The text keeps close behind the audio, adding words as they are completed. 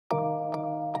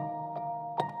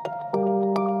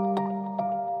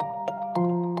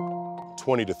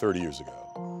20 to 30 years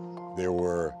ago, there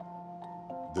were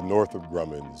the Northrop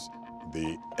Grummans,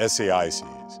 the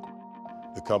SAICs,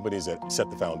 the companies that set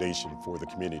the foundation for the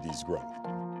community's growth.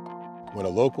 When a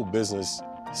local business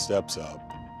steps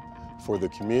up for the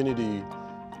community,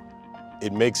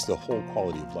 it makes the whole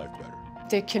quality of life better.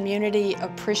 The community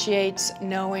appreciates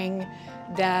knowing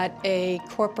that a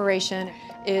corporation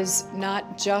is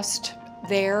not just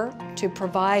there to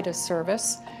provide a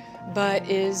service, but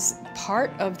is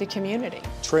part of the community.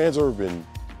 Transurban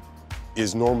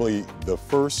is normally the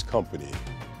first company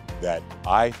that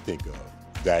I think of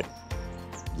that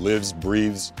lives,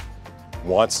 breathes,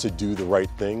 wants to do the right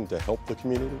thing to help the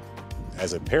community.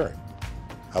 As a parent,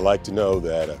 I like to know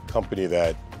that a company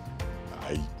that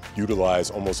I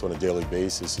utilize almost on a daily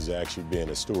basis is actually being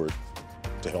a steward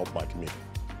to help my community.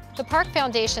 The Park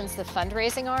Foundation's the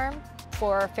fundraising arm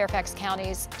for Fairfax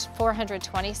County's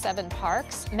 427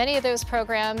 parks. Many of those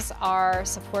programs are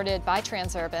supported by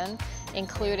Transurban,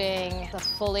 including the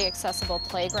fully accessible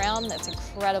playground that's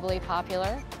incredibly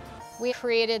popular. We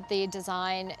created the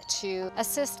design to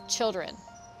assist children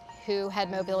who had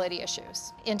mobility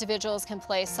issues. Individuals can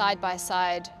play side by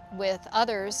side with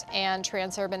others, and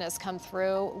Transurban has come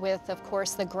through with, of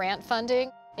course, the grant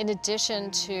funding, in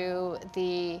addition to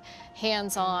the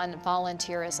hands-on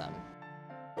volunteerism.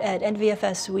 At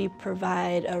NVFS, we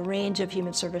provide a range of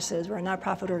human services. We're a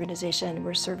nonprofit organization.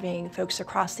 We're serving folks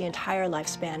across the entire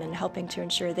lifespan and helping to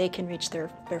ensure they can reach their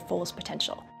fullest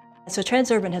potential. So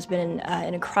Transurban has been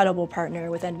an incredible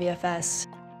partner with NVFS.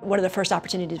 One of the first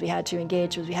opportunities we had to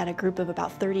engage was we had a group of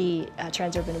about 30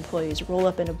 Transurban employees roll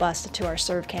up in a bus to our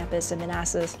Serve campus in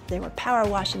Manassas. They were power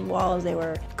washing walls, they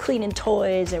were cleaning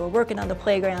toys, they were working on the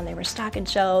playground, they were stocking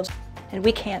shelves, and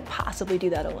we can't possibly do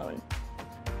that alone.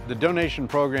 The donation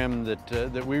program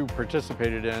that we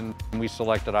participated in, we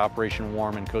selected Operation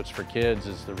Warm and Coats for Kids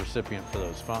as the recipient for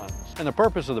those funds. And the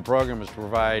purpose of the program is to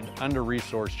provide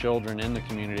under-resourced children in the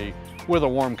community with a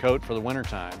warm coat for the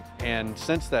wintertime. And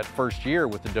since that first year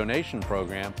with the donation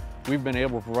program, we've been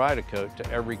able to provide a coat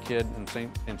to every kid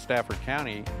in Stafford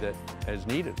County that has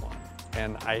needed one.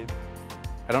 And I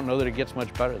don't know that it gets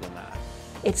much better than that.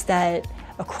 It's that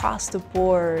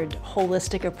across-the-board,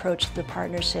 holistic approach to the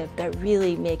partnership that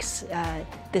really makes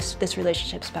this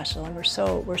relationship special, and we're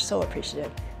so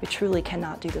appreciative. We truly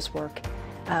cannot do this work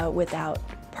without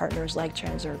partners like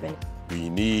Transurban. We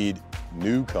need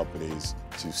new companies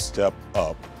to step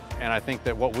up. And I think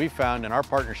that what we found in our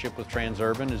partnership with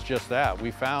Transurban is just that.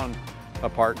 We found a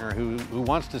partner who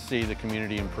wants to see the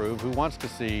community improve, who wants to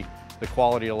see the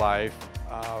quality of life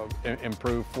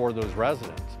improve for those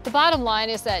residents. The bottom line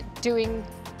is that doing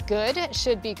good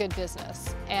should be good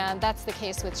business, and that's the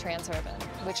case with Transurban,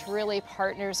 which really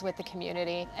partners with the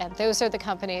community, and those are the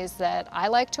companies that I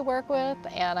like to work with,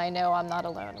 and I know I'm not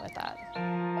alone with that.